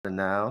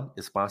the Noun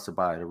is sponsored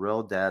by the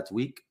Real Dads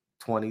Week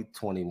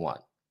 2021,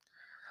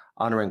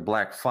 honoring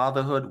Black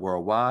fatherhood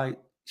worldwide,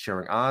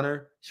 sharing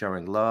honor,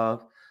 sharing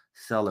love,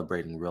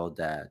 celebrating real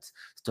dads,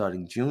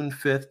 starting June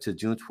 5th to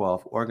June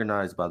 12th,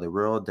 organized by the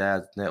Real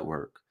Dads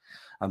Network.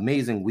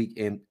 Amazing week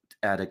aimed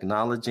at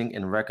acknowledging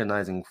and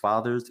recognizing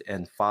fathers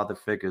and father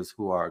figures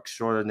who are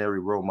extraordinary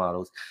role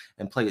models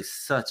and play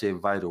such a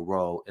vital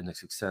role in the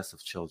success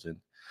of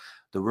children.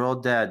 The Real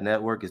Dad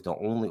Network is the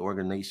only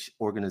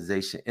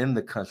organization in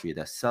the country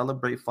that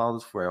celebrates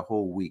fathers for a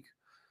whole week.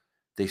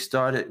 They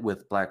started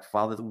with Black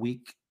Father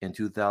Week in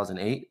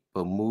 2008,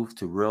 but moved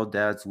to Real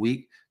Dads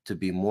Week to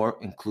be more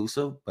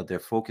inclusive, but their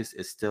focus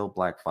is still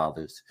Black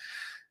fathers.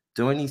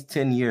 During these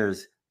 10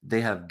 years,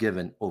 they have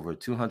given over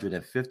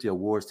 250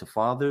 awards to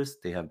fathers.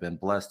 They have been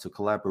blessed to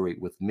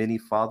collaborate with many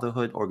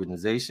fatherhood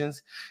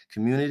organizations,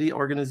 community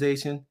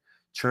organizations,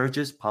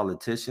 churches,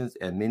 politicians,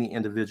 and many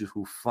individuals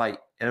who fight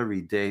every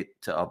day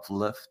to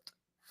uplift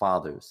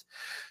fathers.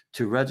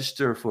 To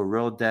register for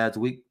Real Dads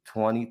Week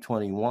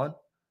 2021,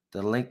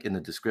 the link in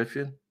the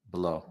description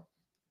below.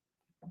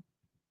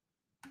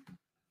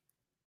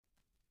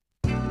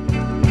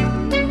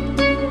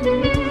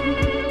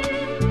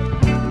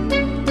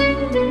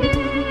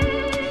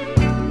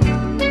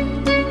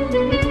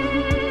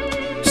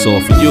 It's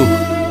all for you.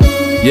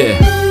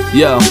 Yeah,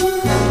 yo.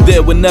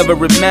 There whenever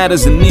it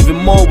matters, and even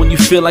more when you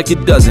feel like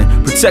it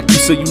doesn't. Protect you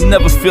so you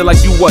never feel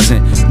like you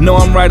wasn't. Know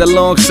I'm right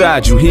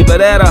alongside you. Either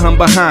that or I'm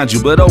behind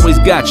you, but always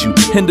got you.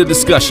 End the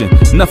discussion,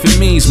 nothing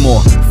means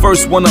more.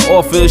 First one to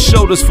offer is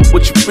shoulders for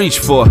what you reach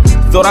for.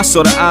 Thought I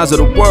saw the eyes of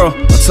the world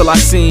until I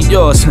seen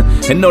yours.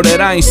 And know that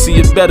I ain't see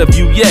a better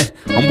view yet.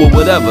 I'm with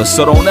whatever,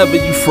 so don't ever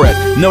you fret.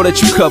 Know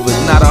that you covered,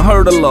 not a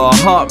hurdle or a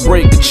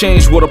heartbreak to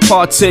change what a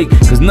partake.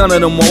 Cause none of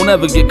them won't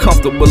ever get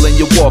comfortable in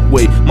your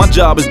walkway. My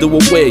job is to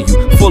aware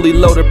you, fully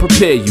loaded,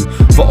 prepare you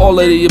for all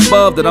of the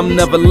above that I'm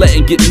never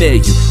letting get near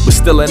you. But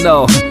still in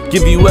all,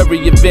 give you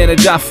every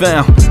advantage I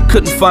found.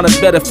 Couldn't find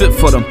a better fit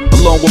for them,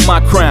 along with my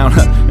crown.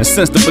 And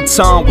since the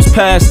baton was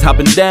passed, I've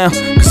been down.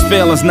 Cause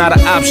failing's not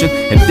an option,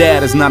 and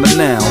dad is not a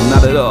noun,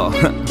 not at all.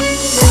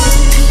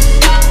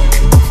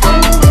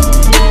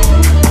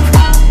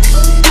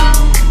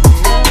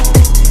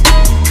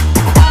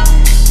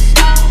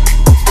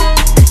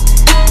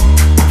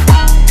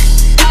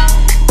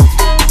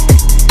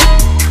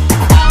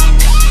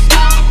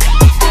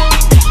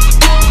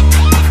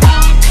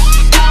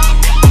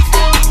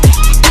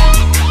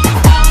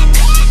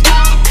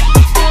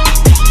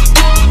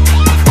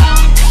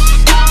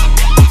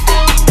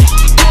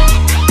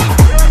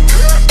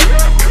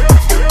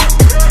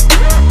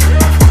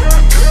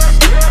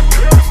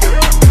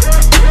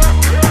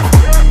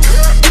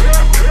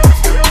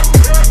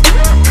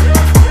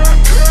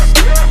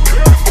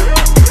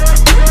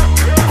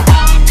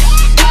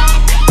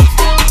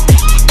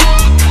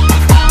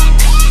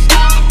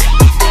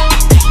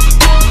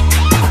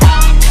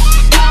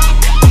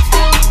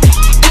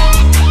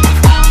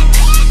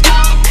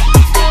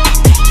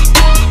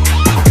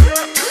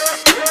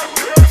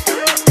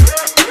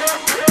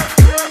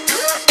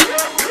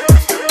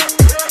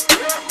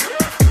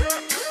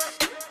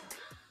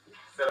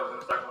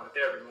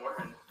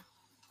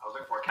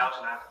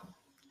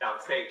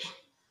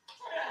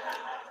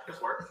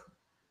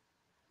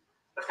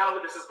 That's kind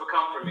of what this has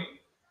become for me.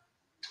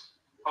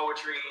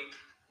 Poetry,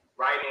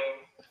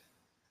 writing,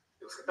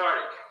 it was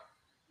cathartic,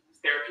 it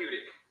was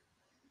therapeutic,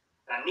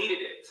 and I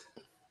needed it.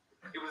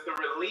 It was the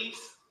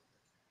release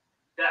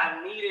that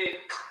I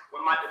needed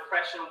when my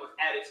depression was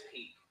at its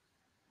peak.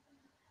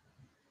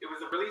 It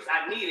was the release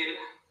I needed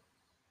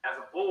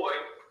as a boy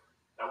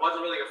that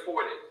wasn't really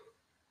afforded.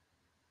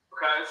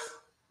 Because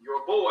you're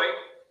a boy,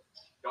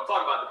 don't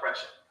talk about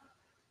depression.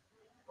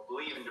 Don't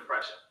believe in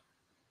depression.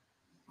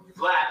 You're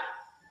black,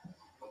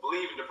 don't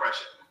believe in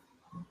depression.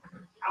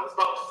 I was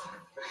both.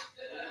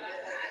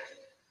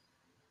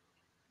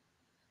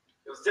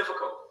 It was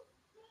difficult.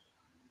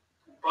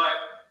 But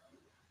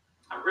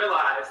I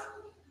realized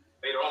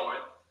later on,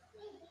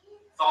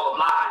 it's all a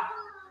lie.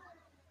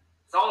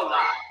 It's all a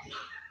lie.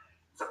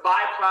 It's a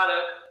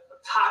byproduct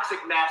of toxic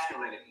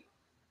masculinity.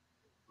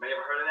 May you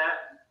ever heard of that?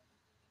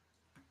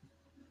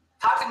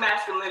 Toxic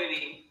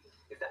masculinity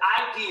is the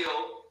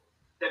ideal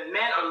that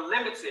men are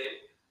limited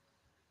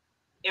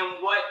in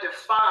what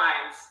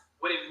defines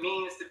what it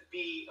means to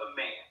be a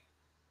man.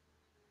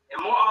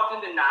 And more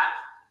often than not,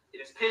 it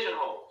is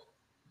pigeonholed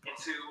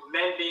into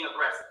men being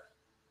aggressive,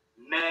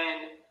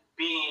 men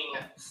being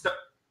stuck.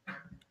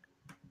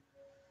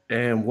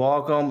 And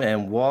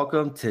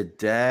welcome to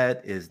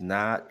Dad Is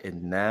Not a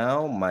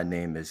Noun. My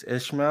name is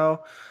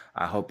Ishmael.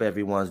 I hope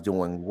everyone's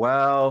doing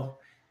well.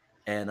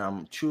 And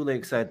I'm truly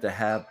excited to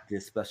have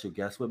this special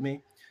guest with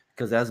me.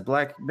 Because as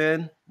Black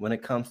men, when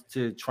it comes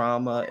to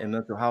trauma and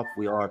mental health,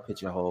 we are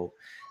pigeonholed.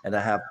 And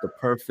I have the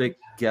perfect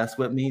guest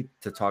with me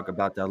to talk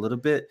about that a little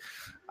bit.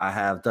 I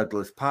have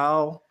Douglas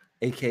Powell,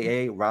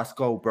 a.k.a.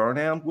 Roscoe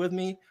Burnham, with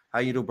me. How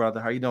you doing,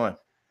 brother? How you doing?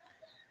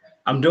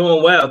 I'm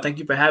doing well. Thank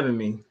you for having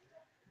me.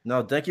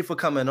 No, thank you for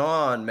coming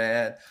on,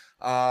 man.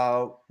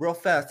 Real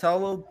fast, tell a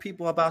little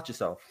people about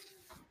yourself.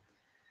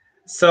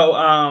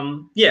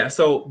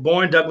 So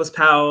born Douglas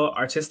Powell,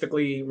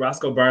 artistically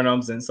Roscoe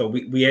Burnhams, and so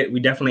we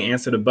definitely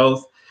answer to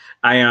both.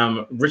 I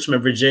am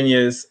Richmond,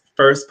 Virginia's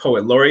first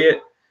poet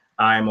laureate.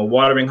 I'm a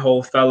Watering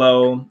Hole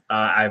Fellow.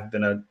 I've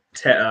done a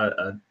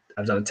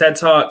TED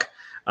Talk.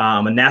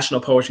 I'm a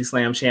National Poetry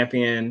Slam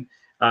champion.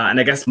 And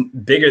I guess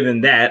bigger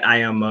than that, I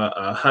am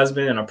a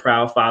husband and a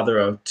proud father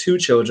of 2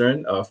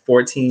 children, a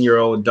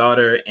 14-year-old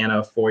daughter and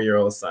a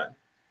 4-year-old son.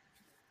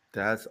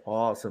 That's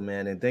awesome,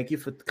 man. And thank you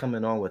for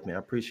coming on with me. I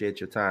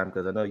appreciate your time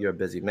because I know you're a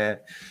busy man.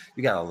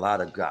 You got a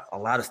lot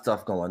of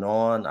stuff going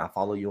on. I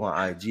follow you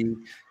on IG.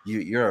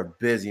 You're a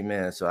busy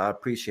man, so I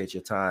appreciate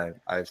your time.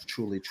 I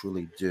truly,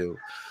 truly do.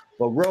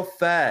 But real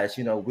fast,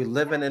 we're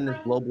living in this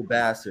global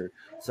bastard.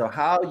 So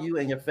how you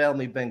and your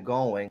family been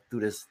going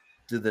through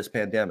this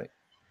pandemic?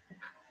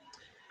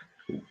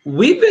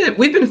 We've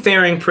been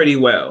faring pretty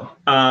well.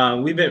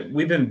 We've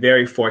been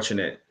very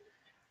fortunate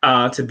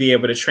to be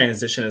able to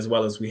transition as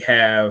well as we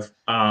have.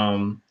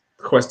 Of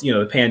course,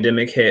 the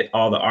pandemic hit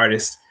all the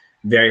artists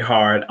very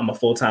hard. I'm a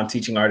full-time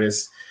teaching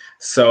artist.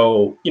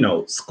 So,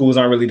 schools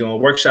aren't really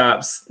doing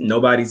workshops.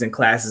 Nobody's in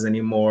classes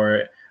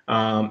anymore.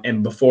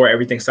 And before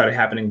everything started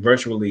happening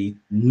virtually,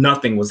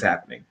 nothing was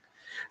happening.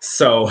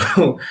 So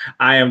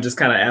I am just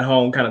kind of at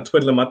home, kind of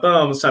twiddling my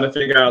thumbs, trying to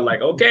figure out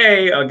like,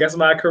 okay, I guess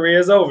my career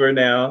is over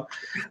now.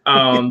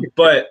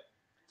 But,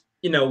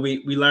 we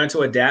learned to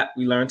adapt.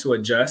 We learned to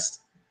adjust.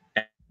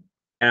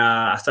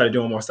 I started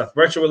doing more stuff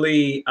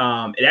virtually.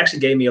 It actually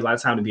gave me a lot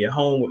of time to be at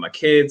home with my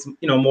kids,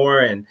 more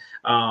and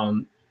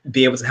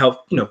be able to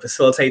help,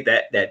 facilitate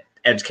that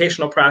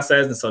educational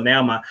process. And so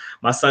now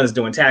my son's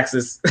doing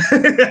taxes.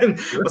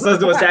 My son's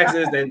doing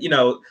taxes and,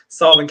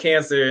 solving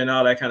cancer and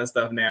all that kind of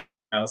stuff now.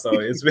 So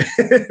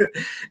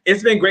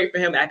it's been great for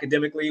him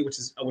academically, which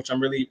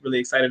I'm really, really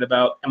excited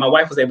about. And my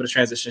wife was able to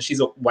transition. She's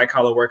a white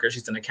collar worker.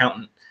 She's an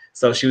accountant.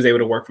 So she was able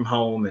to work from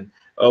home and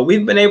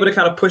we've been able to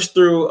kind of push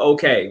through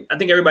okay. I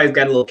think everybody's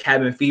got a little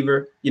cabin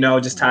fever,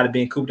 just tired of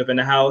being cooped up in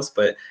the house.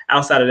 But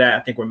outside of that, I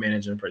think we're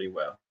managing pretty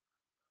well.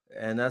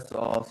 And that's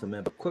awesome,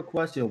 man. But quick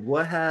question,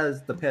 what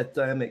has the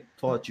pandemic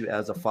taught you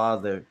as a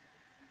father,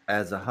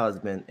 as a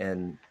husband,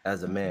 and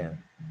as a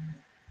man?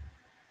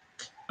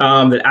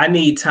 That I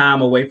need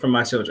time away from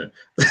my children.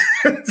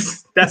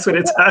 That's what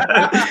it's.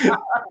 I'm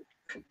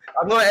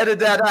going to edit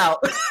that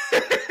out.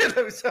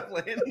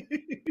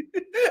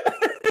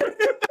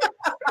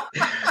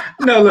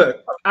 No,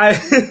 look,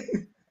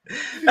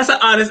 that's an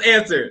honest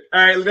answer.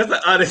 All right, that's an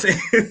honest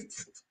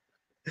answer.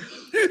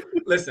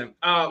 Listen,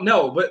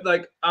 no, but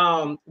like,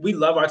 we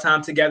love our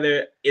time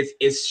together.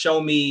 It's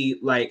shown me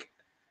like,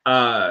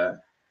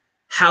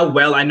 how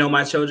well I know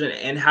my children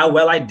and how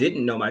well I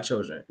didn't know my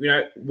children.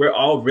 We're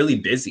all really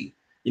busy.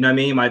 You know what I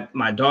mean?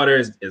 My daughter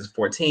is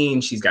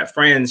 14. She's got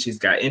friends. She's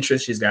got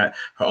interests. She's got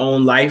her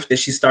own life that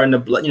she's starting to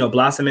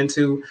blossom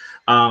into.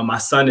 My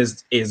son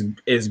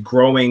is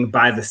growing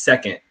by the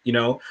second.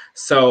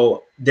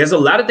 So there's a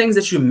lot of things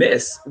that you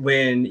miss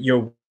when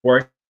you're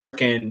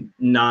working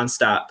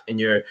nonstop and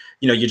you're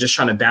just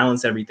trying to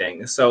balance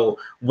everything. So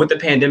with the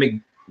pandemic,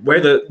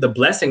 where the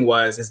blessing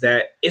is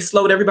that it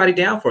slowed everybody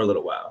down for a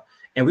little while.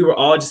 And we were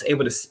all just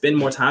able to spend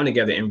more time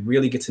together and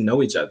really get to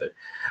know each other.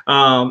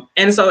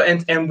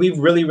 And we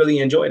really, really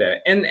enjoy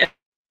that. And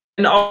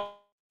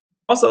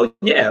also,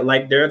 yeah,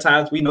 like there are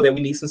times we know that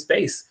we need some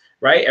space,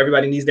 right?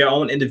 Everybody needs their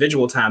own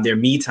individual time, their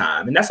me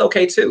time. And that's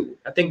okay too.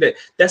 I think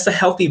that's a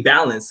healthy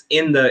balance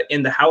in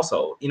the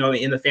household,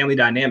 in the family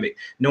dynamic,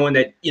 knowing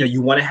that,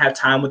 you want to have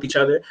time with each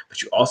other,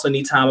 but you also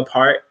need time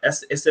apart.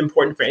 It's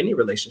important for any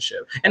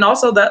relationship. And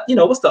also that,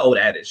 what's the old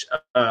adage?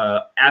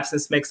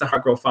 Absence makes the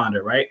heart grow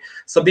fonder, right?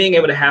 So being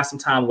able to have some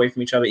time away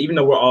from each other, even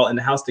though we're all in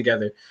the house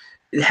together,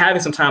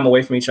 having some time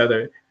away from each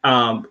other,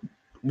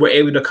 we're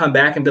able to come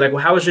back and be like,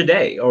 well, how was your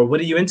day? Or what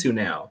are you into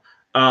now?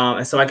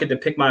 And so I get to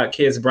pick my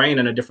kid's brain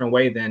in a different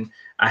way than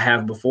I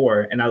have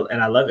before. And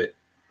I love it.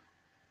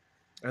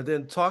 And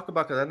then talk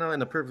about, because I know in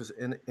the previous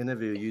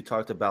interview, you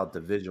talked about the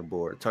vision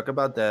board. Talk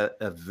about that,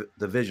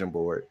 the vision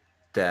board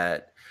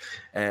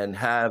and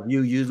have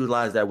you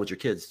utilized that with your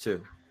kids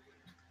too?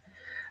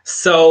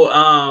 So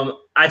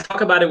I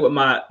talk about it with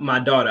my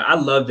daughter. I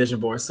love vision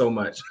boards so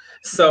much.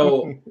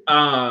 So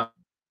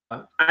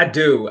I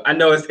do. I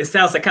know it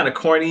sounds like kind of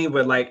corny,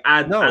 but like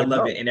I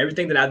love it. And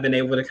everything that I've been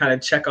able to kind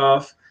of check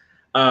off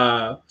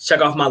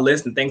my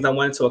list and things I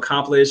wanted to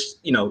accomplish,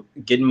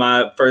 getting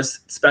my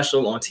first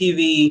special on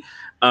TV,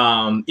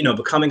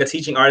 becoming a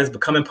teaching artist,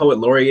 becoming poet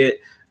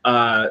laureate,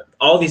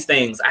 all these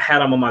things I had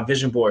them on my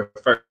vision board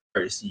for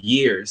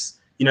years,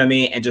 you know what I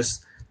mean? And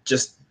just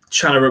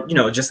trying to,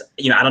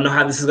 I don't know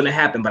how this is going to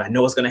happen, but I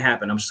know it's going to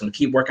happen. I'm just going to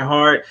keep working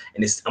hard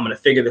and I'm going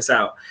to figure this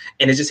out.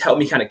 And it just helped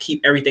me kind of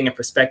keep everything in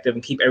perspective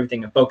and keep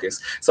everything in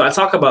focus. So I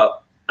talk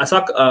about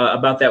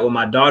that with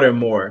my daughter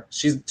more.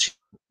 She's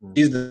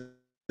the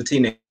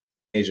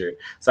teenager.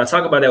 So I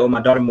talk about that with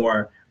my daughter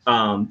more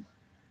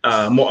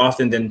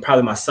often than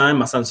probably my son.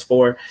 My son's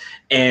 4.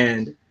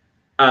 And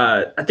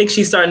I think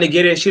she's starting to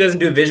get it. She doesn't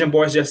do vision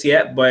boards just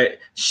yet, but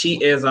she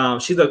is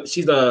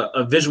she's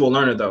a visual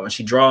learner though, and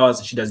she draws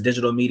and she does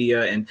digital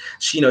media, and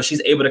she, you know,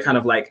 she's able to kind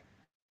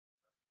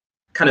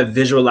of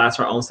visualize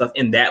her own stuff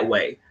in that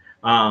way.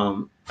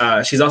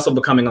 She's also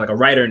becoming like a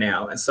writer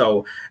now, and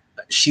so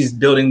she's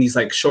building these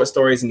like short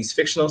stories and these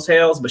fictional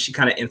tales, but she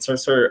kind of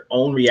inserts her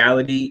own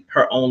reality,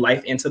 her own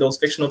life into those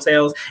fictional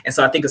tales. And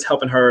so I think it's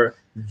helping her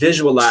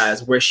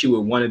visualize where she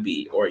would want to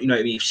be, or, you know,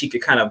 if she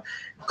could kind of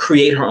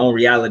create her own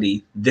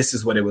reality, this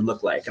is what it would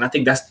look like. And I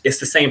think it's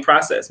the same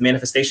process.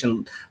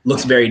 Manifestation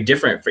looks very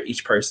different for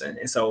each person.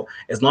 And so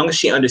as long as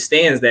she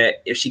understands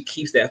that if she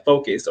keeps that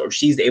focus, or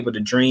she's able to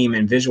dream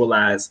and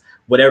visualize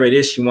whatever it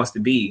is she wants to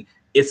be,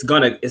 it's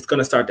gonna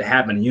start to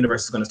happen. The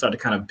universe is gonna start to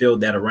kind of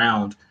build that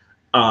around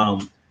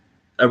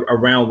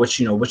what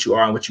you know, what you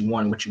are and what you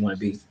want and what you want to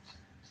be.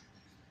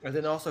 And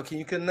then also, can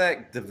you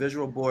connect the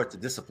visual board to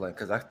discipline?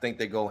 Because I think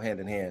they go hand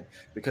in hand,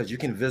 because you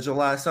can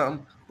visualize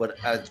something, but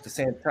at the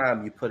same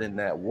time, you put in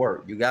that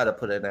work. You got to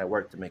put in that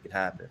work to make it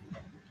happen.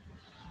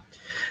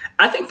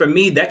 I think for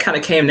me, that kind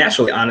of came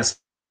naturally, honestly.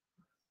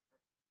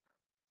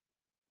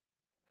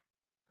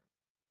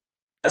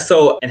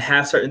 So, and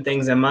have certain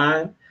things in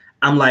mind,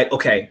 I'm like,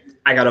 okay,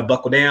 I got to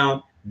buckle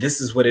down.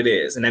 This is what it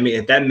is. And I mean,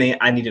 if that meant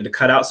I needed to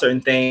cut out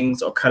certain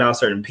things or cut out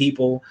certain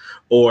people,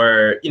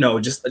 or, you know,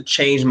 just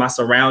change my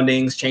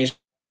surroundings, change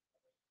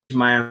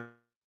my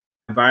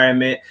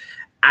environment,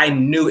 I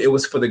knew it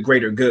was for the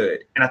greater good.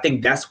 And I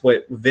think that's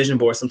what vision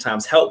boards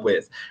sometimes help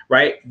with,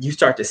 right? You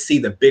start to see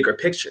the bigger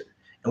picture.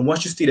 And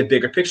once you see the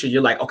bigger picture,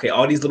 you're like, okay,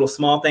 all these little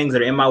small things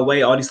that are in my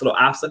way, all these little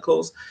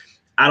obstacles,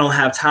 I don't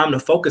have time to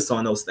focus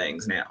on those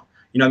things now.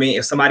 You know what I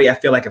mean? I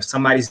feel like if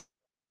somebody's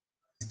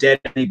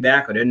dead me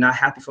back, or they're not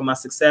happy for my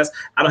success,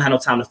 I don't have no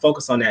time to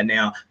focus on that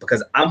now,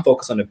 because I'm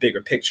focused on the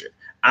bigger picture.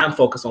 I'm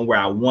focused on where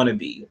I want to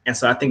be. And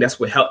so I think that's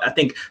what helps. I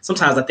think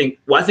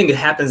it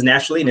happens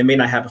naturally, and it may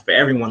not happen for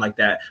everyone like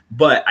that,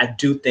 but I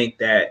do think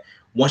that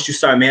once you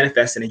start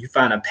manifesting and you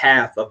find a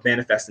path of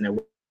manifesting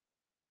that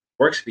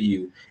works for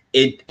you,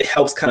 it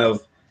helps kind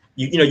of,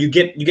 you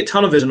get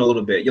tunnel vision a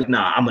little bit. You're like,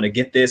 nah, I'm going to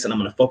get this and I'm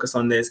going to focus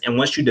on this. And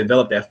once you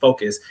develop that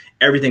focus,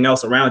 everything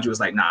else around you is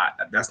like, nah,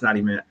 that's not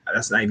even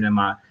in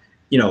my,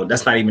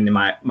 that's not even in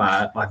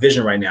my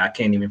vision right now. I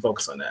can't even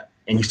focus on that.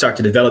 And you start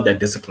to develop that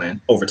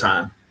discipline over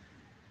time.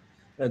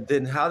 And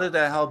then how did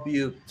that help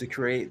you to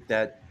create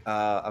that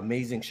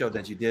amazing show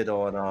that you did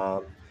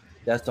on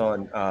that's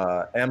on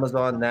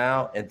Amazon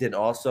now? And then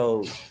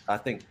also, I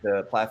think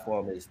the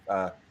platform is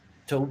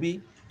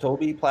Toby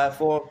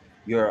platform,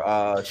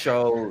 your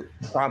show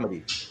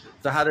Comedy.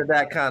 So how did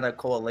that kind of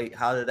correlate?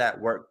 How did that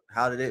work?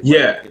 How did it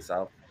work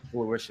itself?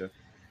 Fruition?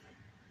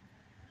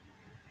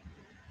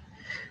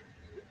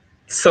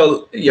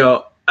 So,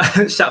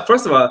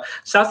 first of all,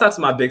 shouts out to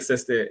my big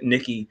sister,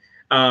 Nikki,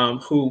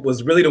 who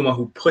was really the one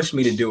who pushed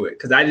me to do it.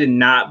 Cause I did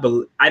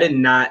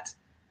not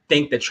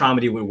think that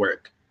Traumedy would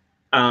work.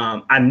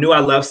 I knew I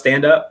loved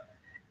stand-up,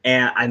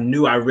 and I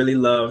knew I really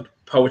loved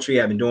poetry.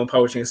 I've been doing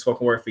poetry and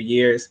spoken word for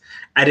years.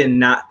 I did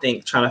not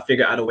think trying to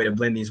figure out a way to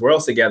blend these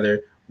worlds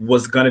together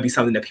was going to be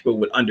something that people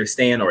would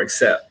understand or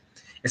accept.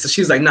 And so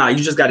she was like, nah,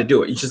 you just got to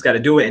do it. You just got to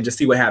do it and just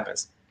see what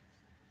happens.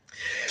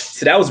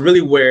 So that was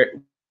really where,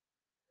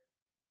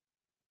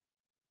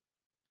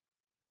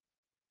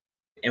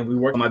 and we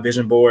worked on my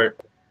vision board.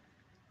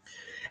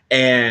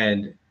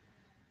 And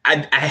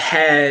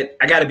I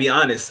got to be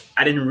honest,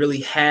 I didn't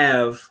really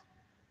have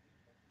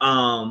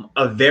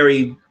a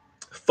very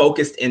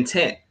focused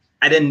intent.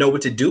 I didn't know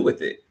what to do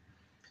with it.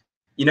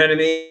 You know what I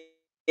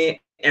mean?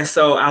 And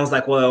so I was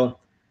like, well,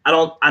 I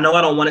know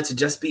I don't want it to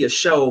just be a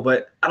show,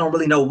 but I don't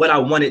really know what I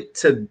want it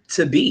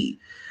to be.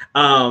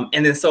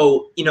 And then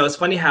so, it's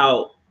funny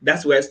how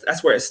that's where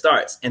it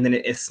starts. And then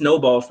it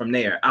snowballed from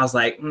there. I was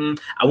like,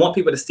 I want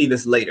people to see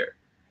this later,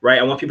 right?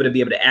 I want people to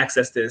be able to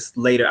access this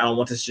later. I don't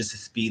want this just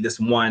to be this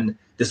one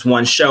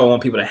show. I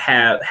want people to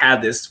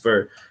have this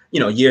for,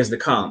 years to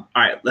come.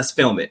 All right, let's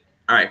film it.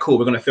 All right, cool.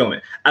 We're going to film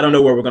it. I don't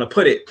know where we're going to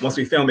put it once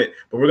we film it,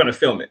 but we're going to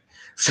film it.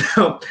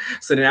 So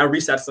then I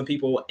reached out to some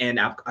people, and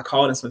I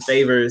called in some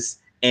favors.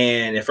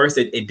 And at first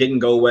it didn't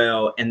go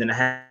well. And then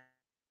I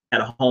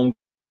had a home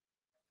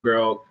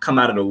girl come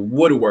out of the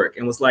woodwork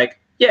and was like,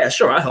 yeah,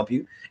 sure, I'll help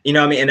you. You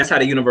know what I mean? And that's how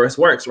the universe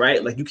works,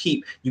 right? Like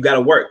you got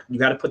to work, you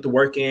got to put the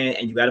work in,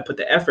 and you got to put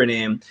the effort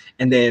in.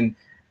 And then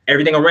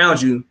everything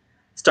around you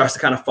starts to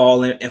kind of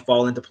fall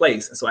into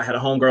place. And so I had a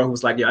homegirl who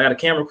was like, I got a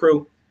camera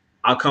crew.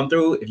 I'll come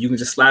through if you can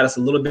just slide us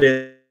a little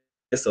bit,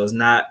 so it's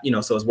not,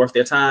 so it's worth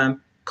their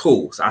time.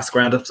 Cool. So I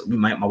scrounged up.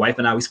 My wife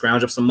and I, we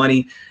scrounged up some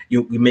money.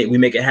 We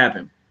make it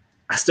happen.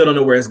 I still don't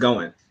know where it's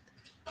going.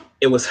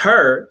 It was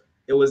her.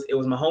 It was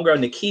my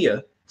homegirl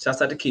Nakia.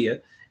 Shouts out to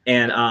Kia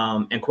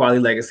and Quality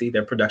Legacy,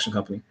 their production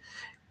company.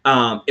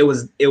 It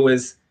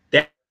was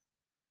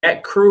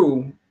that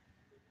crew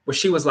where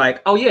she was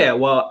like, oh yeah,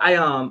 well I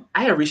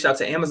had reached out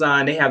to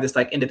Amazon. They have this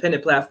like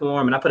independent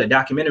platform, and I put a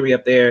documentary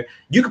up there.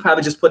 You could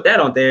probably just put that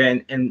on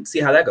there and see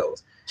how that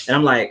goes. And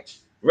I'm like,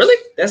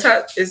 really? That's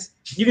how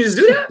you can just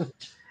do that?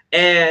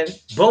 And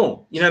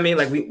boom, you know what I mean?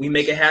 Like we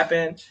make it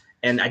happen.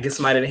 and I get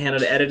somebody to handle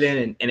the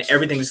editing, and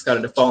everything just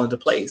started to fall into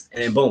place.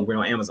 And then boom, we're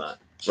on Amazon,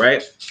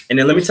 right? And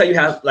then let me tell you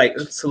how, like,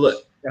 so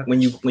look,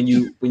 when you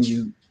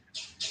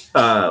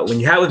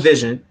have a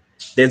vision,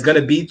 there's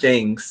gonna be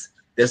things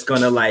that's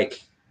gonna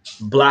like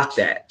block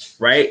that,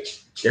 right?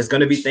 There's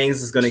gonna be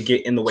things that's gonna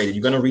get in the way. That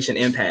you're gonna reach an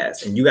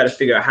impasse, and you got to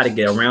figure out how to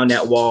get around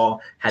that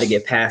wall, how to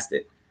get past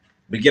it.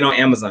 We get on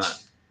Amazon,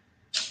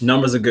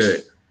 numbers are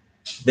good.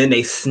 Then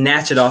they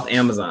snatch it off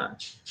Amazon.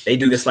 They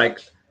do this like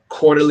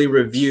quarterly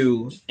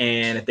review,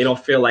 and if they don't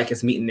feel like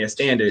it's meeting their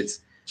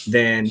standards,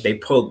 then they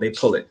pull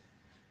it.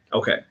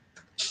 Okay,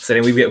 so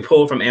then we get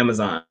pulled from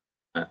Amazon,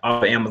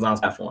 off of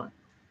Amazon's platform,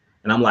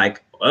 and I'm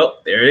like, well,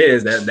 there it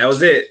is. That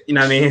was it. You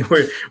know what I mean?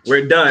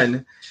 We're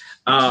done.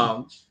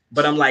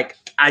 But I'm like,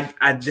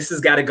 this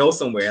has got to go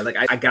somewhere. Like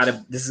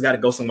this has got to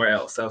go somewhere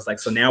else. So I was like,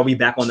 so now we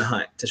back on the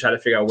hunt to try to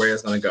figure out where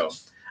it's going to go.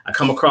 I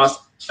come across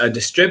a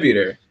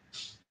distributor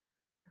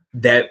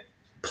that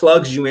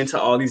plugs you into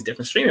all these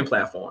different streaming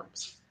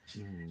platforms.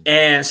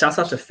 And shouts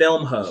out to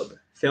FilmHub,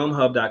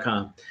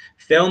 filmhub.com.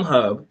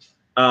 FilmHub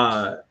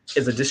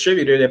is a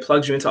distributor that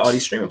plugs you into all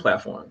these streaming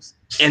platforms.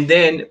 And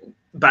then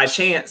by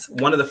chance,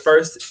 one of the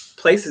first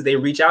places they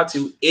reach out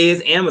to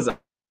is Amazon.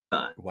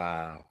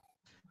 Wow.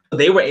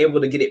 They were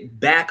able to get it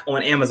back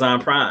on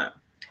Amazon Prime.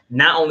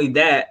 Not only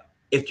that,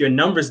 if your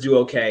numbers do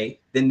okay,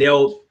 then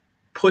they'll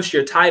push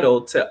your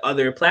title to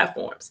other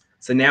platforms.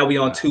 So now we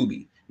on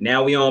Tubi,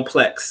 now we on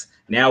Plex,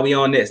 now we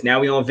on this, now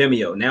we on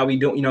Vimeo, now we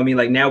don't, you know what I mean?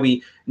 Like now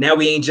we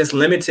ain't just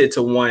limited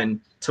to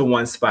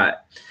one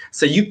spot.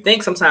 So you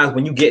think sometimes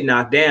when you get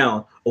knocked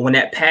down, or when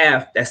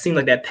that seems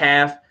like that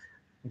path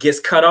gets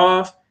cut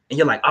off, and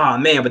you're like, oh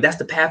man, but that's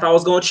the path I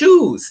was gonna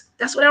choose.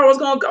 That's what I was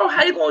gonna go.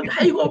 How you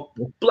gonna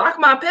block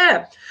my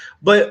path?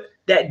 But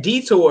that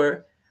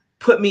detour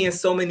put me in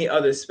so many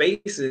other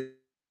spaces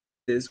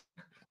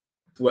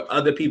where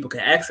other people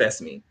can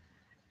access me.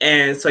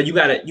 And so you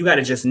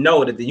gotta just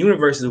know that the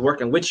universe is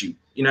working with you.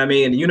 You know what I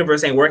mean? And the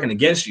universe ain't working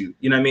against you.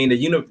 You know what I mean?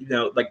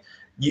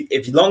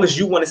 As long as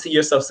you want to see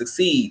yourself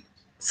succeed,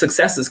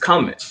 success is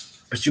coming.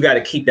 But you got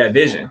to keep that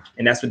vision,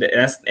 and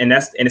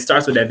it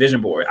starts with that vision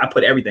board. I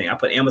put everything. I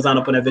put Amazon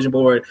up on that vision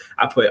board.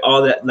 I put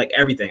all that, like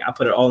everything. I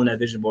put it all on that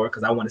vision board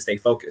because I want to stay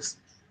focused.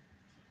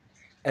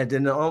 And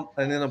then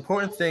an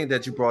important thing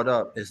that you brought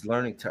up is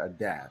learning to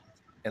adapt,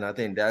 and I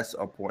think that's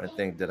an important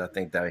thing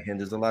that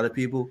hinders a lot of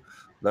people,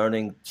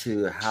 learning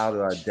to how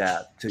to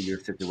adapt to your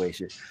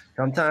situation.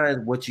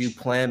 Sometimes what you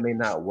plan may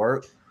not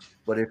work,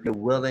 but if you're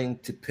willing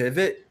to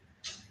pivot,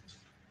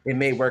 it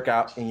may work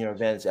out in your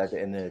advantage at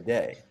the end of the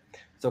day.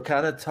 So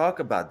kind of talk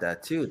about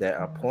that too, that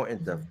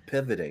importance of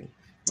pivoting,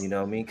 you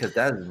know what I mean? Because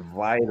that's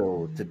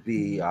vital to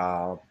be,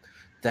 to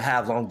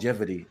have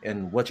longevity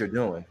in what you're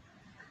doing.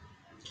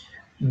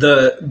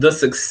 The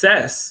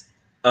success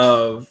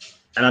of,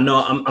 and I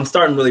know I'm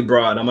starting really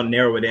broad, I'm gonna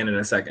narrow it in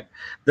a second.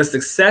 The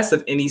success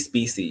of any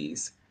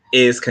species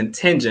is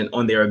contingent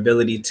on their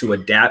ability to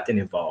adapt and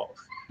evolve,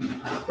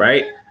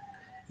 right?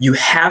 You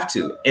have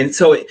to. And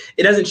so it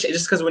doesn't change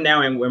just because we're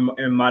now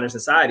in modern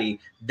society,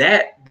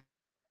 that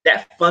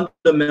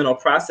fundamental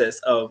process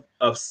of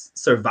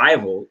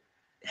survival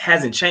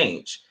hasn't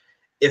changed.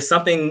 If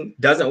something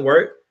doesn't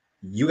work,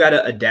 you got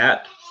to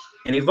adapt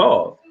and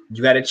evolve.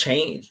 You got to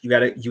change. You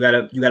got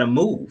to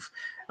move.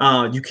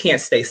 You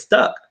can't stay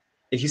stuck.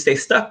 If you stay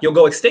stuck, you'll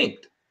go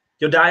extinct.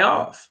 You'll die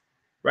off,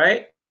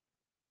 right?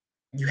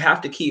 You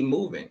have to keep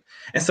moving.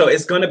 And so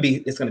it's going to be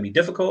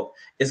difficult.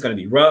 It's going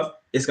to be rough.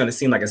 It's going to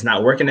seem like it's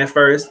not working at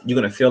first. You're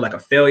going to feel like a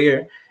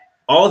failure.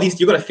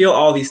 You're going to feel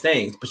all these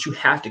things, but you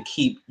have to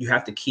keep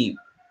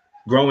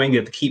growing. You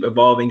have to keep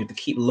evolving. You have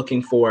to keep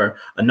looking for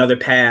another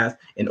path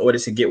in order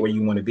to get where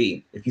you want to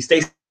be. If you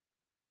stay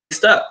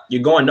stuck,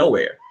 you're going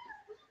nowhere.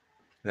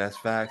 That's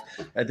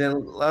fact. And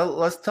then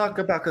let's talk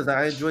about, because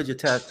I enjoyed your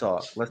TED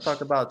Talk. Let's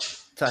talk about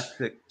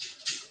toxic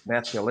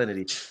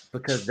masculinity,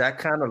 because that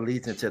kind of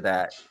leads into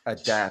that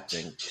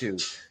adapting too.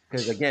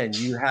 Because again,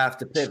 you have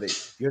to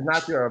pivot. You're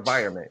not your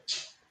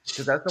environment.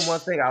 Because that's the one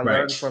thing I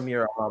learned from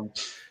your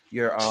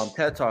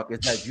TED Talk, is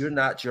that you're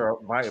not your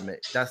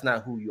environment. That's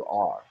not who you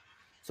are.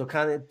 So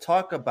kind of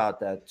talk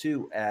about that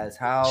too, as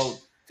how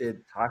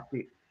did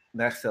toxic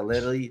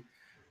masculinity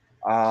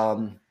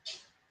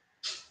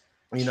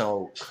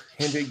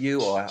hinder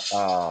you or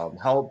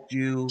helped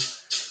you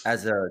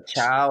as a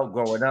child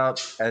growing up,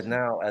 as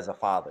now as a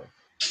father?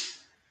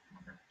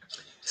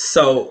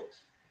 So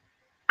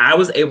I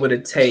was able to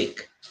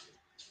take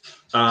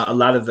a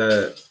lot of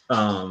the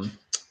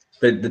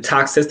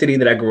toxicity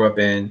that I grew up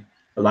in,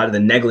 a lot of the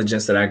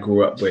negligence that I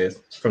grew up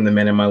with from the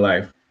men in my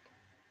life.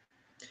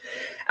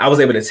 I was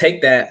able to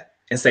take that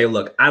and say,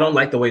 look, I don't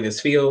like the way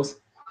this feels.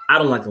 I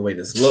don't like the way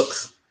this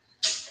looks.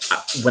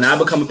 When I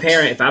become a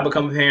parent, if I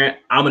become a parent,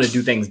 I'm going to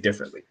do things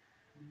differently.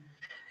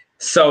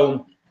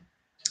 So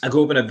I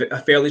grew up in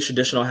a fairly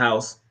traditional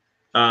house,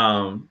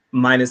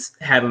 minus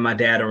having my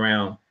dad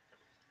around.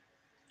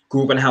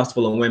 Grew up in a house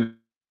full of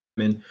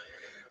women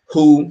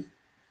who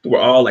were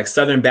all like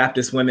Southern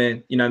Baptist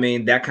women, you know what I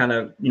mean? That kind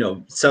of,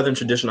 Southern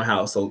traditional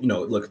house. So,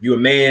 look, if you're a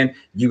man,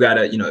 you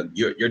gotta,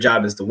 your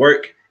job is to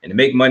work and to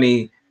make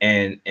money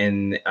and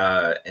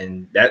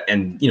that,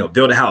 and, you know,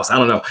 build a house. I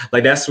don't know.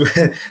 Like that's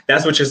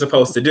that's what you're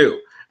supposed to do,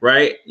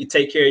 right? You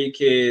take care of your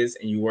kids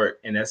and you work,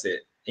 and that's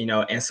it. You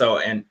know, and so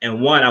and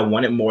one, I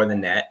wanted more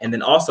than that. And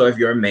then also, if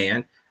you're a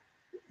man,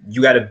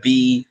 you got to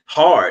be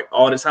hard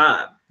all the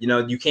time. You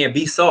know, you can't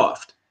be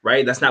soft,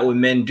 right? That's not what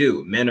men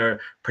do. Men are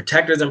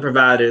protectors and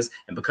providers,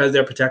 and because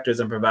they're protectors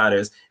and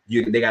providers,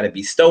 they got to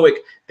be stoic,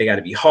 they got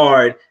to be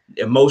hard,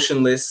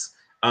 emotionless,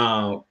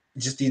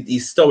 just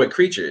these stoic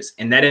creatures.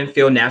 And that didn't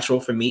feel natural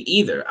for me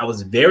either. I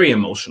was very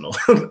emotional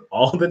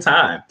all the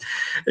time.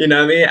 You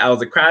know what I mean? I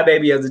was a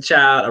crybaby as a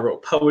child. I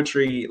wrote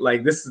poetry.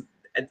 Like, this is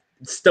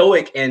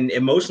stoic and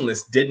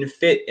emotionless didn't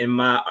fit in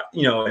my,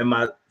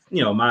 my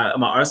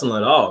arsenal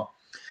at all.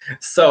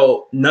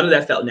 So none of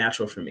that felt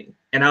natural for me.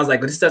 And I was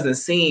like, but this doesn't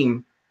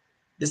seem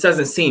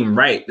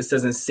right. This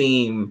doesn't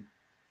seem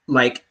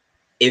like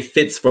it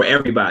fits for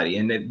everybody.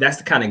 And that's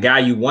the kind of guy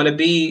you want to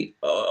be.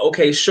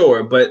 Okay,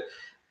 sure. But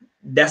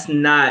that's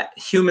not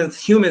humans.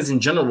 Humans in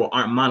general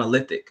aren't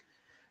monolithic.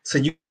 So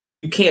you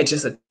can't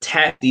just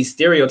attach these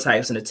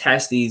stereotypes and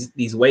attach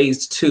these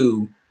ways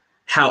to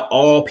how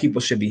all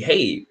people should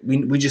behave.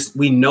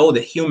 We know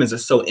that humans are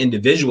so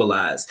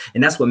individualized,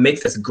 and that's what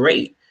makes us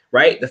great.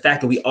 Right? The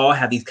fact that we all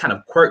have these kind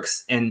of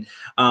quirks and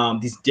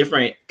these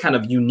different kind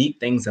of unique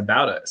things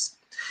about us.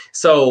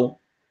 So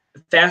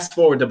fast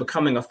forward to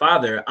becoming a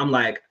father, I'm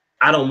like,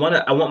 I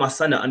want my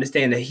son to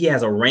understand that he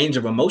has a range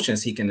of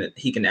emotions he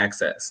can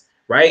access,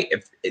 right?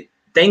 If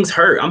things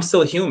hurt, I'm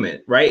still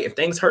human, right? If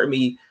things hurt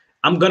me,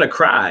 I'm gonna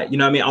cry, you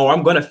know what I mean? Or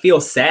I'm gonna feel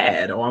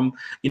sad, or I'm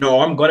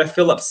gonna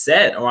feel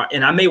upset,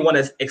 and I may want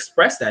to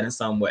express that in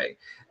some way.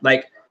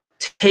 Like,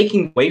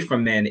 taking away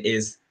from men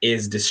is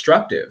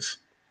destructive.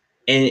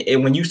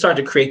 And when you start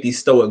to create these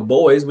stoic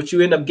boys, what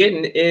you end up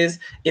getting is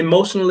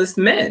emotionless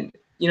men,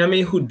 you know what I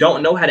mean, who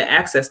don't know how to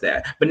access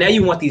that. But now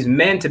you want these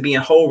men to be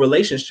in whole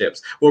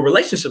relationships. Well,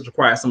 relationships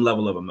require some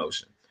level of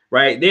emotion,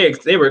 right?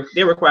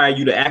 They require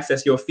you to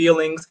access your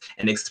feelings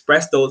and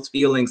express those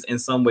feelings in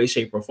some way,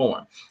 shape, or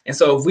form. And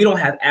so if we don't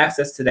have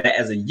access to that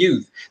as a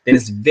youth, then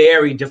it's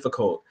very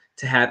difficult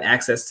to have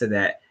access to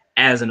that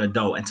as an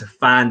adult and to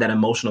find that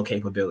emotional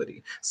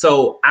capability.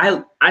 So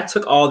I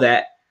took all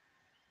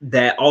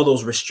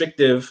those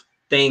restrictive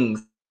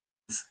things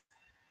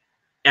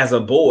as a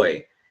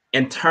boy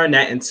and turn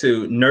that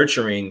into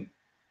nurturing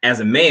as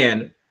a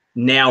man,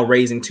 now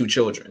raising 2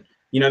 children,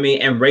 you know what I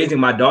mean? And raising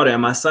my daughter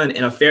and my son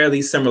in a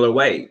fairly similar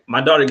way.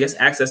 My daughter gets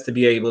access to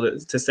be able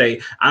to say,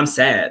 I'm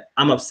sad,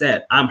 I'm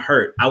upset, I'm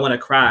hurt, I want to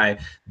cry.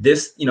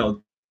 This,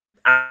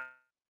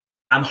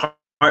 I'm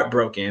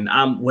heartbroken,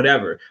 I'm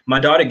whatever. My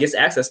daughter gets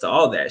access to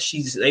all that.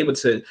 She's able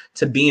to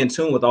be in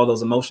tune with all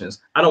those emotions.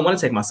 I don't want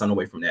to take my son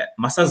away from that.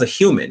 My son's a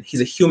human.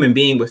 He's a human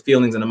being with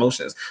feelings and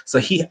emotions. So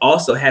he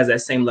also has that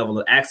same level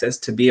of access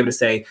to be able to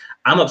say,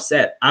 I'm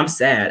upset, I'm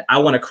sad, I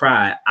want to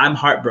cry, I'm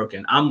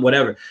heartbroken, I'm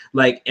whatever.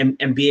 Like, and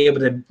be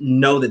able to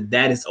know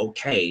that is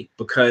okay,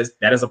 because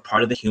that is a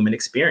part of the human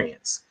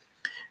experience.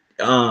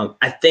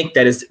 I think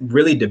that is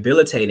really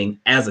debilitating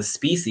as a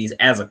species,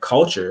 as a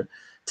culture,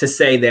 to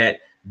say that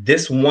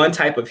this one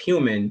type of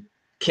human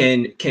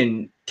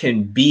can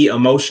be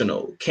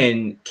emotional,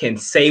 can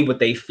say what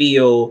they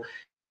feel,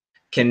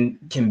 can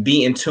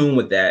be in tune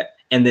with that.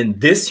 And then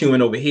this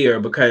human over here,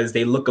 because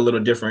they look a little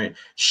different,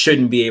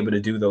 shouldn't be able to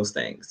do those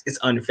things. It's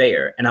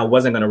unfair. And I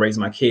wasn't going to raise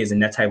my kids in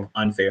that type of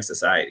unfair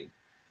society.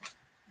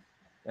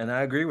 And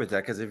I agree with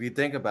that, because if you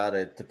think about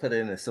it, to put it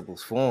in its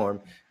simplest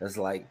form, it's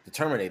like the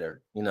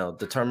Terminator. You know,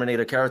 the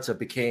Terminator character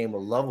became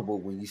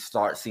lovable when you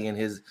start seeing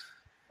his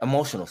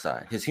emotional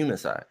side, his human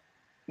side.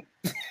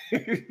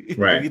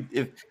 Right.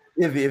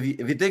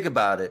 if you think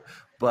about it,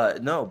 but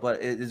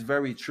it is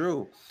very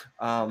true.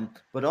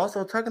 But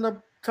also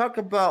talk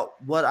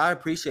about what I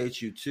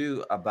appreciate you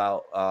too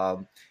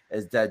about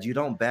is that you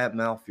don't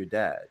badmouth your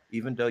dad,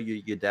 even though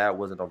your dad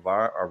wasn't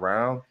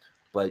around.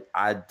 But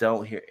I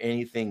don't hear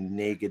anything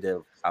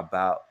negative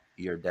about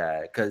your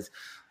dad, because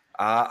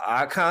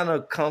I kind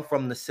of come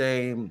from the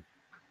same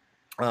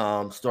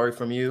story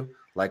from you.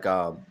 Like,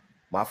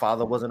 my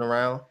father wasn't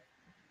around.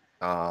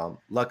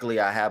 Luckily,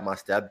 I had my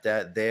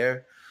stepdad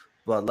there,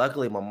 but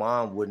luckily my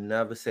mom would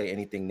never say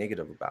anything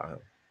negative about him,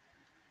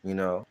 you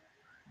know?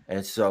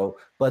 And so,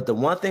 but the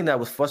one thing that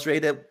was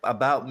frustrated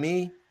with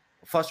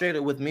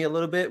me a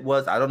little bit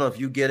was, I don't know if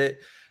you get it,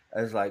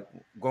 as like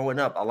growing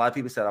up, a lot of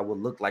people said I would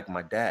look like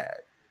my dad.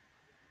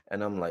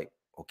 And I'm like,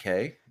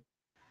 okay.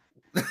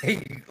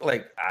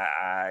 like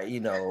I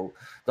the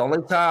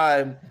only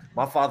time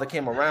my father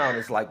came around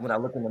is like when I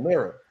look in the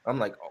mirror. I'm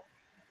like, oh,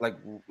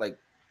 like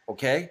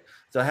okay.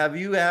 So have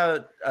you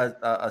had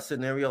a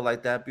scenario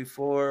like that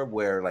before,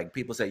 where like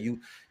people say you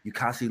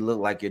constantly look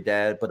like your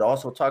dad, but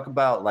also talk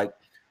about like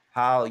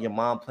how your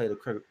mom played a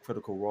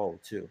critical role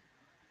too?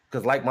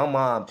 Because like my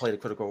mom played a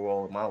critical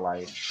role in my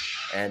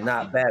life, and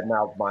not bad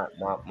mouth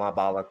my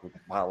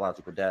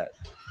biological dad.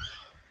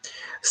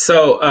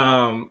 So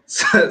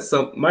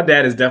my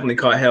dad has definitely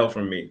caught hell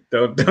from me.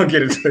 Don't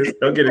get it twisted.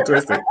 Don't get it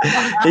twisted.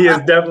 He is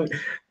definitely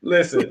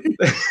listen.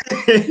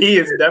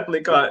 He's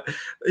definitely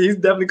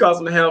caught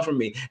some hell from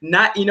me.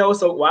 Not, you know,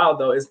 what's so wild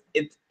though is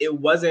it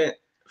wasn't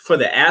for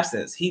the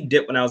absence. He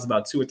dipped when I was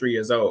about 2 or 3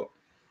 years old.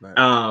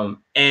 Right.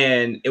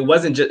 And it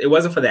wasn't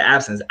for the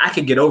absence. I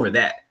could get over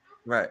that.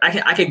 Right.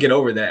 I could get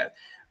over that.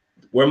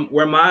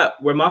 Where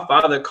my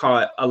father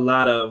caught a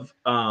lot of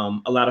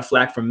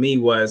flack from me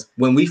was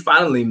when we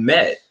finally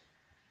met.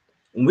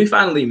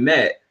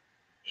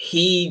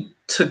 He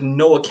took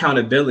no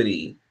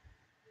accountability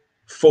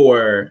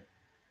for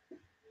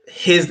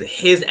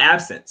his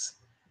absence.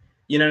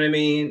 You know what I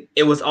mean?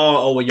 It was all,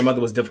 oh, well, your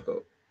mother was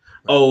difficult.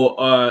 Oh,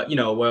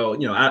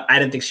 I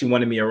didn't think she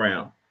wanted me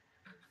around.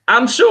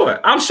 I'm sure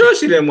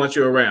she didn't want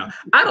you around.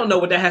 I don't know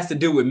what that has to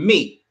do with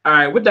me. All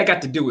right, what that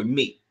got to do with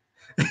me?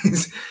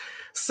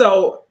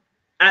 So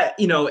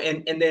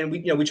and then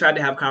we tried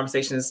to have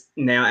conversations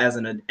now as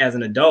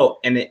an adult,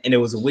 and it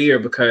was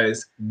weird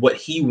because what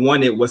he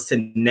wanted was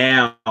to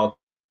now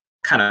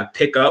kind of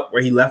pick up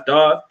where he left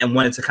off and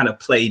wanted to kind of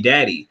play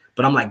daddy.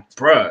 But I'm like,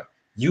 bruh,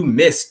 you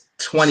missed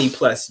 20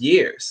 plus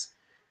years.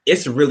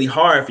 It's really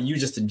hard for you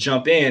just to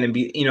jump in and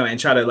be, and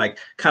try to like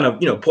kind of,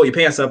 pull your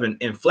pants up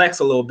and flex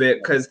a little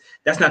bit, because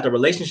that's not the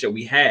relationship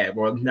we have,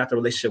 or not the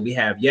relationship we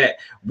have yet.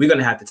 We're going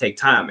to have to take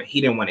time. And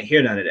he didn't want to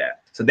hear none of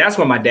that. So that's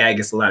where my dad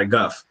gets a lot of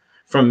guff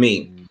from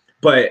me.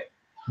 But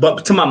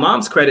to my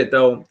mom's credit,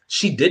 though,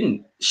 she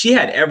didn't. She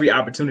had every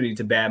opportunity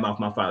to badmouth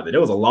my father.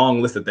 There was a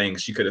long list of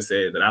things she could have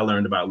said that I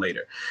learned about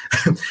later,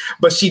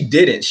 but she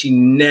didn't. She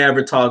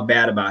never talked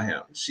bad about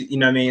him.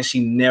 She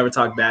never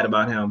talked bad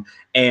about him.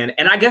 And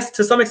I guess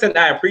to some extent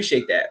I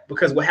appreciate that,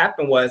 because what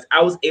happened was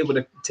I was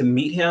able to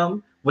meet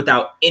him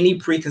without any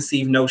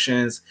preconceived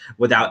notions,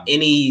 without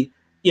any,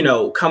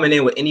 coming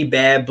in with any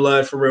bad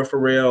blood for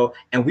real.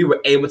 And we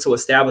were able to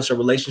establish a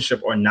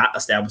relationship or not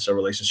establish a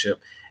relationship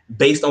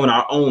based on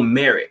our own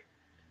merit.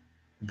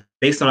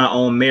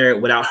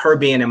 Without her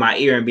being in my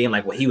ear and being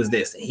like, well, he was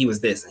this and he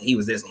was this and he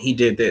was this and he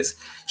did this.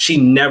 She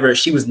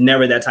was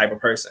never that type of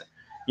person.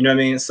 You know what I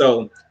mean?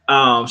 So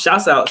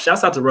shouts out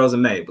to Rosa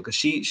May, because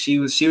she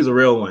was a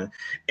real one,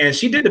 and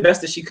she did the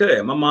best that she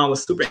could. My mom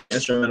was super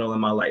instrumental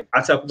in my life.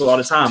 I tell people all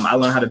the time, I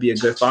learned how to be a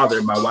good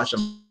father by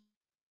watching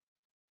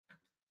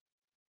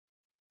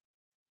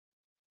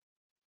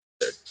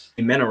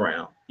men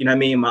around. You know what I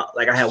mean? I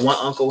had one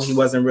uncle, he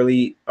wasn't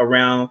really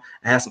around.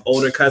 I had some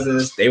older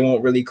cousins, they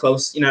weren't really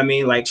close. You know what I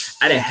mean? Like,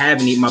 I didn't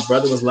have any. My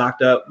brother was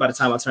locked up by the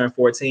time I turned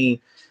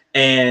 14,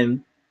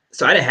 and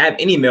so I didn't have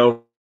any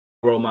male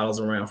role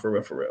models around for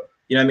real.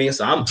 You know what I mean?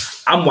 So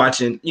I'm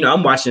watching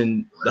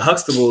the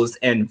Huxtables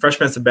and Fresh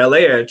Prince of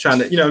Bel-Air, trying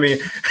to,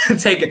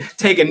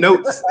 taking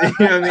notes. You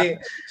know what I mean?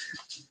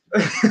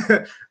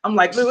 I'm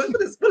like, what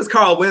is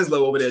Carl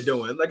Winslow over there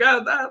doing? Like,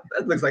 that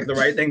looks like the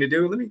right thing to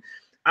do.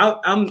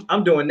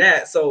 I'm doing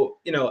that. So,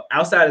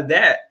 outside of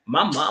that,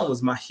 my mom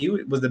was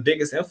the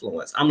biggest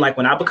influence. I'm like,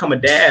 when I become a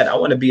dad, I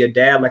want to be a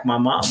dad like my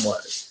mom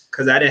was,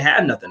 because I didn't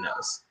have nothing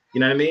else. You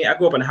know what I mean? I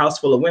grew up in a house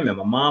full of women.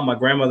 My mom, my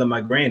grandmother,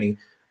 my granny,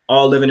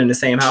 all living in the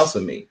same house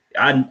with me.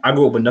 I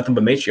grew up with nothing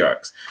but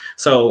matriarchs.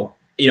 So,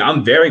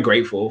 I'm very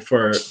grateful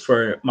for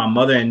my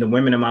mother and the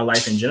women in my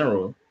life in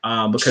general,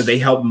 because they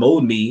helped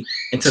mold me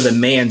into the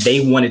man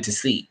they wanted to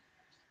see,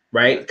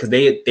 right? Because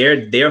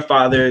their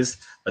fathers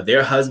or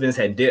their husbands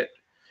had dipped.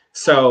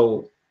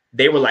 So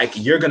they were like,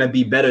 you're going to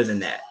be better than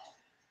that.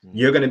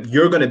 You're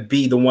going to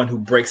be the one who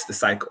breaks the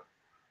cycle.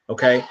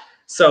 Okay.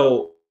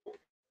 So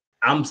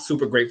I'm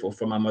super grateful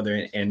for my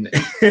mother and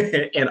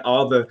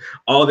all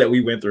that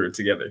we went through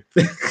together.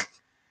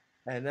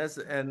 And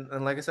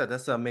and like I said,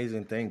 that's the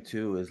amazing thing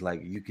too, is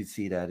like, you could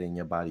see that in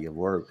your body of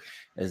work,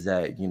 is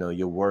that,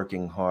 you're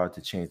working hard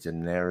to change the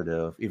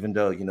narrative, even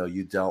though,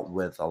 you dealt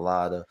with a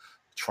lot of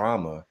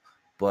trauma,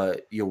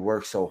 but you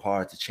work so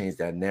hard to change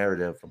that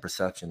narrative and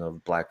perception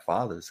of Black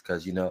fathers.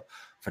 Because,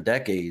 for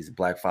decades,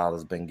 Black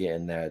fathers been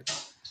getting the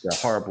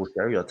horrible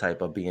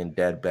stereotype of being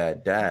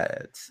deadbeat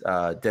dads,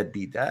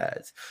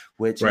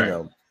 which,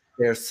 right.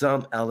 There's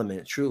some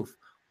element of truth.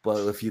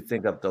 But if you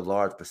think of the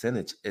large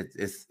percentage,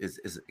 it's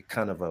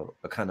kind of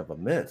a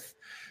myth.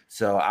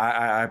 So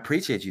I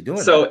appreciate you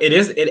doing so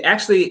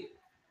that.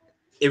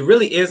 It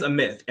really is a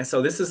myth. And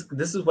so this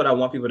is what I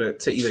want people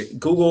to either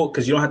Google,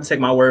 because you don't have to take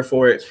my word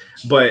for it.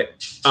 But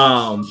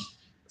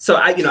so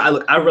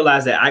I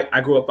realized that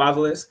I grew up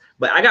fatherless,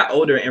 but I got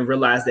older and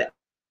realized that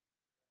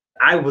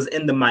I was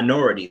in the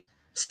minority.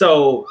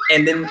 So,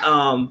 and then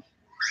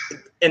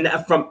and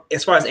from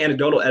as far as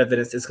anecdotal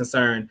evidence is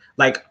concerned,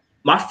 like,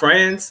 my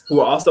friends who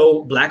are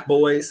also Black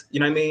boys, you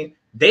know what I mean?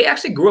 They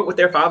actually grew up with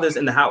their fathers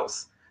in the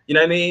house. You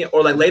know what I mean?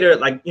 Or like later,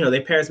 like,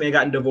 their parents may have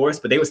gotten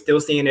divorced, but they were still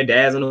seeing their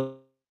dads on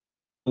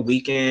the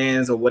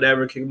weekends or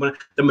whatever.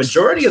 The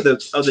majority of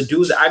the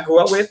dudes that I grew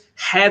up with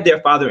had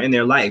their father in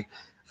their life.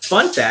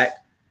 Fun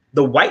fact,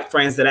 the white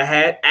friends that I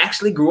had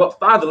actually grew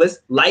up fatherless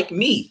like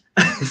me.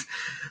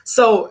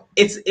 So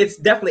it's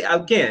definitely,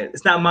 again,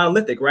 it's not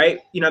monolithic, right?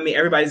 You know what I mean?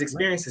 Everybody's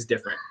experience is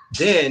different.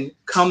 Then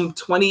come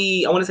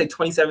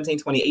 2017,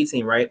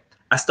 2018, right?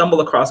 I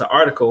stumbled across an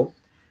article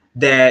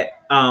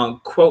that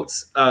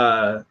quotes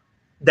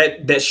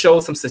that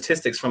shows some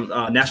statistics from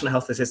National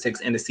Health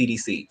Statistics and the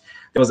CDC.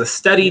 There was a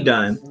study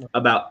done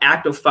about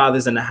active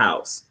fathers in the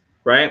house,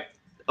 right?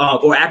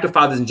 Or active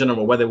fathers in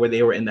general, whether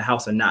they were in the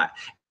house or not.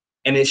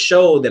 And it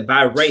showed that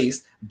by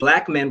race,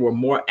 Black men were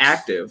more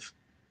active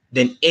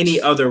than any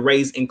other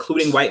race,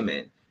 including white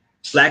men.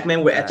 Black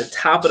men were at the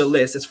top of the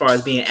list as far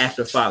as being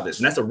active fathers.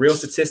 And that's a real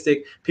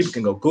statistic. People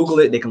can go Google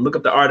it. They can look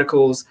up the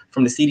articles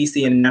from the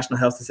CDC and the National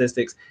Health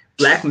Statistics.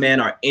 Black men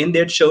are in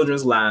their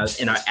children's lives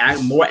and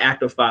are more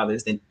active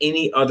fathers than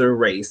any other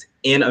race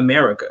in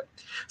America.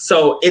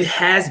 So it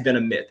has been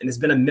a myth, and it's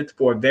been a myth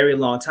for a very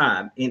long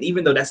time. And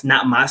even though that's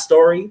not my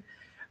story,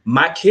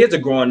 my kids are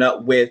growing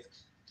up with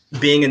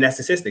being in that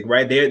statistic,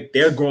 right?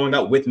 They're growing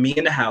up with me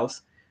in the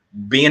house,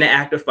 being an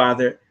active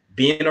father,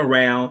 being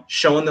around,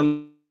 showing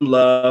them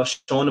love,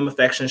 showing them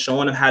affection,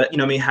 showing them how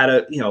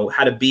to,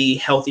 how to be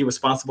healthy,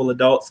 responsible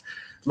adults.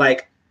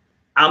 Like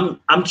I'm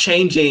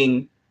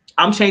changing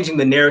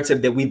the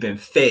narrative that we've been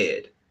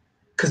fed,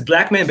 because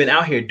Black men been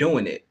out here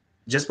doing it.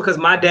 Just because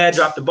my dad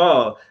dropped the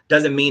ball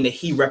doesn't mean that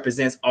he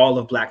represents all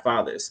of Black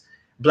fathers.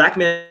 Black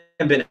men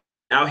have been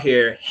out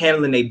here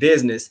handling their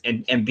business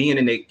and being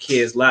in their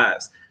kids'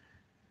 lives.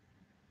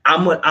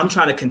 I'm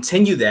trying to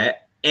continue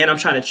that, and I'm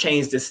trying to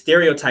change this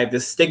stereotype,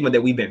 this stigma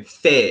that we've been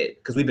fed,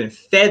 because we've been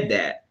fed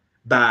that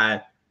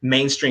by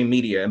mainstream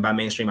media, and by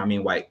mainstream I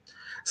mean white.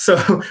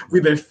 So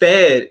we've been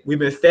fed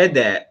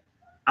that.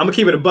 I'm gonna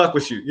keep it a buck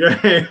with you. You know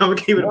what I mean? I'm gonna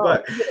keep it a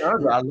buck.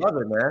 I love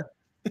it, man.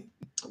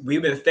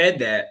 We've been fed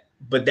that,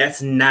 but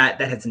that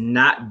has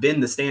not been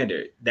the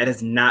standard. That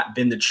has not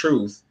been the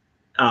truth.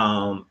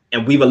 And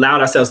we've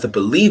allowed ourselves to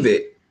believe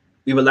it.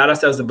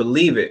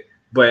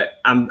 But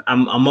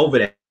I'm over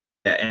that.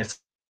 And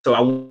so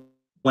I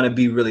want to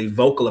be really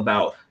vocal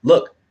about,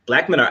 look,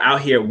 Black men are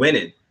out here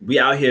winning. We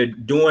out here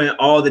doing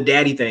all the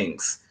daddy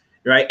things,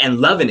 right? And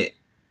loving it,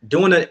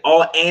 doing it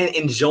all and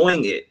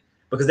enjoying it.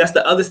 Because that's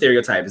the other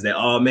stereotype, is that,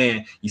 oh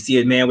man, you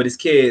see a man with his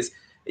kids,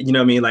 you know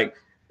what I mean? Like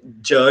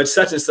Judge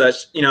such and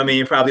such, you know what I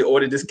mean? Probably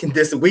ordered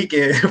this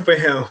weekend for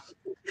him.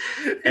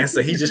 And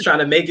so he's just trying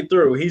to make it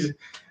through. He's,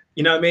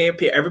 you know what I mean?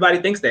 Everybody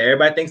thinks that.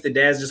 Everybody thinks that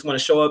dads just want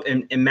to show up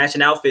in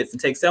matching outfits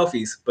and take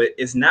selfies, but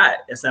it's not.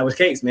 That's not the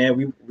case,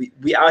 man.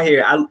 We out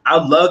here. I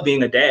love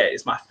being a dad.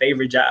 It's my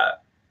favorite job.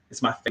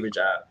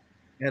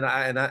 And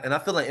I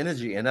feel the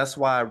energy, and that's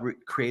why I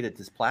created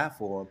this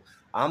platform.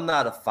 I'm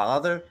not a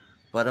father,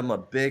 but I'm a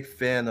big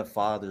fan of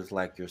fathers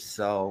like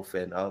yourself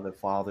and other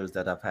fathers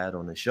that I've had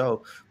on the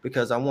show,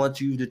 because I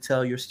want you to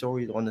tell your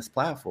story on this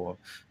platform.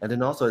 And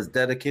then also it's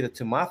dedicated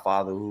to my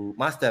father,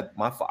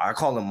 I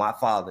call him my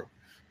father.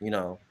 You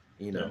know,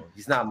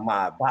 he's not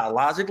my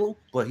biological,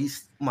 but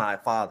he's my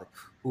father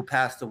who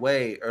passed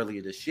away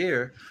earlier this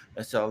year.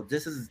 And so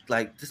this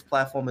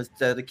platform is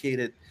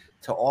dedicated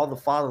to all the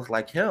fathers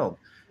like him.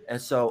 And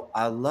so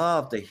I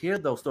love to hear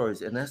those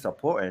stories, and that's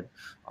important.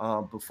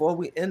 Before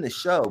we end the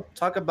show,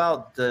 talk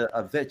about the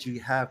event you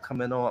have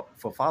coming on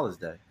for Father's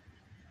Day.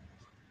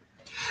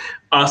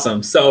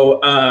 Awesome.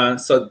 So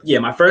yeah,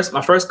 my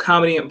first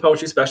comedy and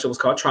poetry special was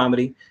called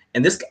Traumedy,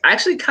 and this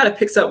actually kind of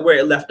picks up where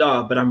it left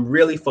off, but I'm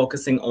really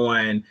focusing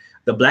on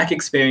the Black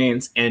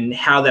experience and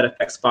how that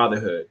affects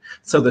fatherhood.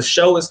 So the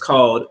show is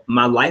called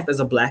My Life as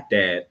a Black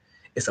Dad.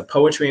 It's a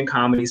poetry and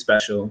comedy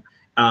special.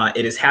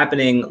 It is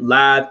happening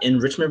live in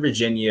Richmond,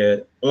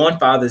 Virginia on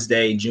Father's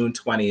Day, June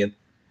 20th.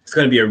 It's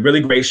going to be a really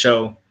great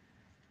show.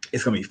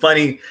 It's going to be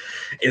funny.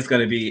 It's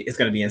going to be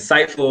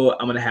insightful.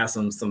 I'm going to have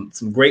some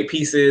great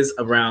pieces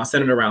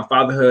centered around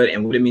fatherhood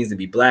and what it means to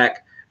be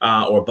Black,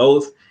 or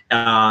both.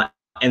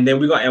 And then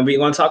we're going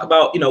to talk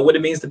about, what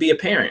it means to be a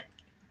parent,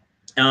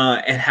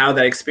 and how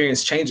that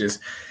experience changes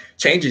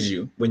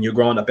you when you're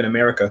growing up in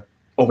America,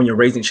 or when you're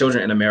raising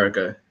children in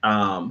America,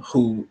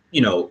 who,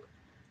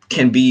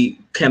 can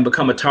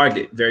become a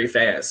target very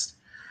fast.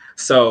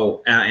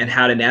 So, and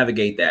how to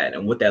navigate that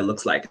and what that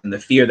looks like, and the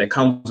fear that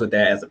comes with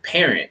that as a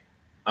parent,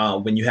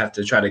 when you have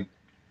to try to,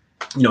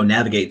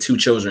 navigate two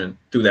children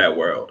through that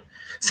world.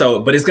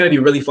 So, but it's going to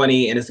be really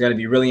funny, and it's going to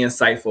be really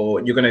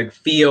insightful. You're going to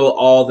feel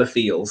all the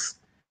feels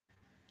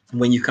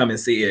when you come and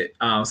see it.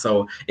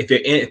 So if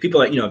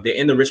people are, if they're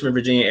in the Richmond,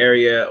 Virginia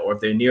area, or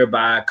if they're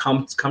nearby,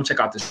 come check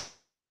out the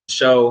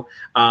show.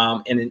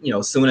 And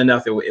then, soon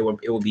enough, it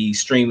will be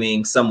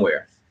streaming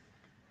somewhere.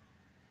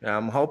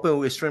 I'm hoping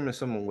we're streaming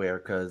somewhere,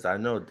 because I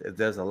know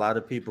there's a lot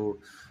of people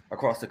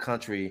across the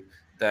country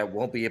that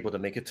won't be able to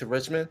make it to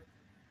Richmond,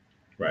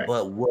 right?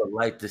 But would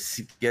like to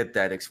get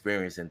that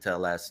experience and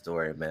tell that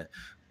story, man.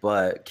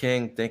 But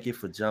King, thank you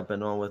for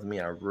jumping on with me.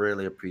 I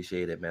really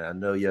appreciate it, man. I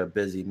know you're a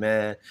busy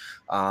man.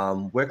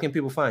 Where can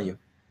people find you?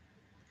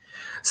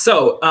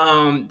 So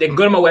they can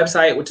go to my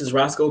website, which is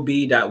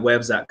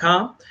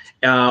roscoeb.webs.com,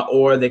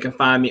 or they can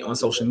find me on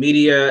social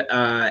media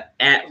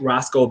at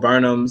Roscoe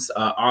Burnhams,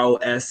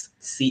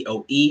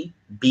 ROSCOE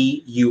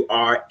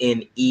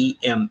BURNEMS.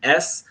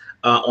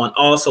 On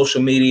all social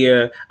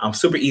media.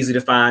 Super easy to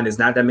find. There's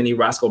not that many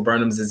Roscoe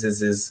Burnhams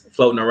is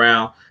floating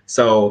around.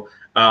 So,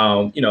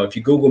 if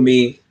you Google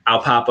me,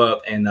 I'll pop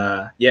up, and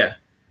yeah.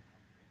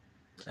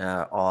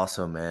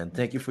 Awesome, man.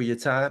 Thank you for your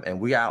time, and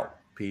we out.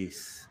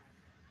 Peace.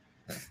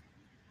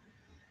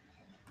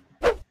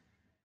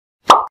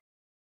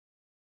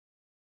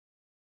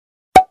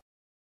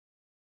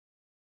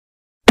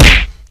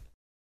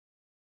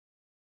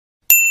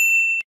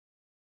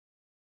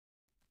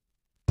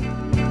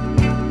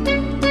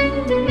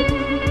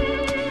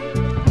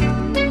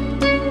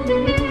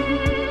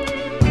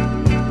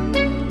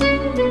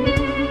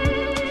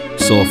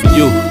 All for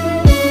you,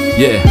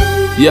 yeah,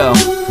 yo.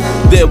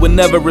 There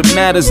whenever it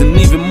matters, and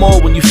even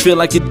more when you feel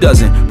like it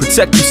doesn't.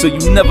 Protect you so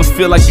you never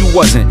feel like you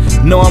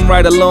wasn't. Know I'm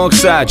right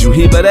alongside you,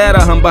 either that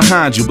or I'm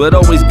behind you, but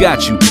always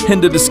got you.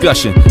 End of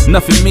discussion,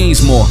 nothing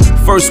means more.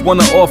 First one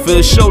to offer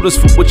is shoulders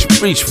for what you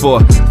reach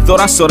for. Thought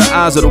I saw the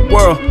eyes of the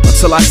world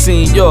until I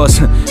seen yours.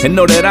 And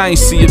know that I ain't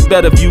see a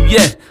better view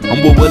yet.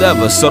 I'm with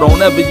whatever, so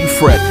don't ever you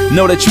fret.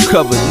 Know that you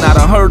covered, not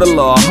a hurdle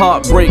or a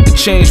heartbreak. A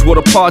change what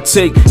a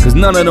partake, cause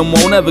none of them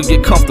won't ever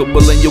get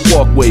comfortable in your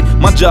walkway.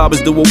 My job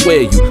is to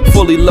aware you,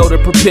 fully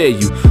loaded, prepare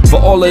you for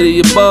all of the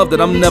above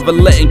that I'm never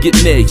letting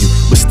get near you.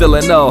 But still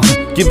in all,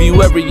 give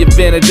you every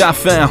advantage I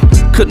found.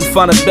 Couldn't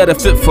find a better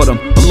fit for them,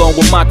 along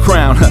with my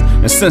crown.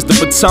 And since the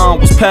baton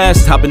was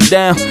passed, I've been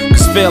down,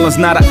 cause failing's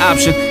not an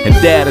option, and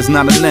dad is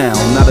not a noun,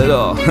 not at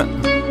all.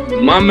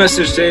 My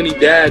message to any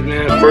dad,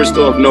 man, first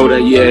off, know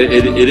that, yeah,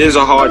 it is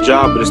a hard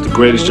job, but it's the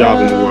greatest job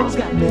in the world.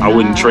 I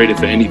wouldn't trade it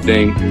for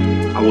anything.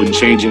 I wouldn't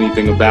change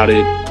anything about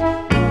it.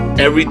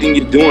 Everything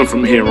you're doing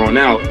from here on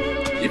out,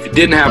 if it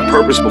didn't have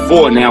purpose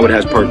before, now it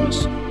has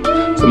purpose.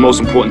 It's the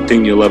most important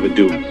thing you'll ever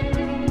do.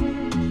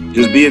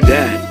 Just be a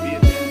dad.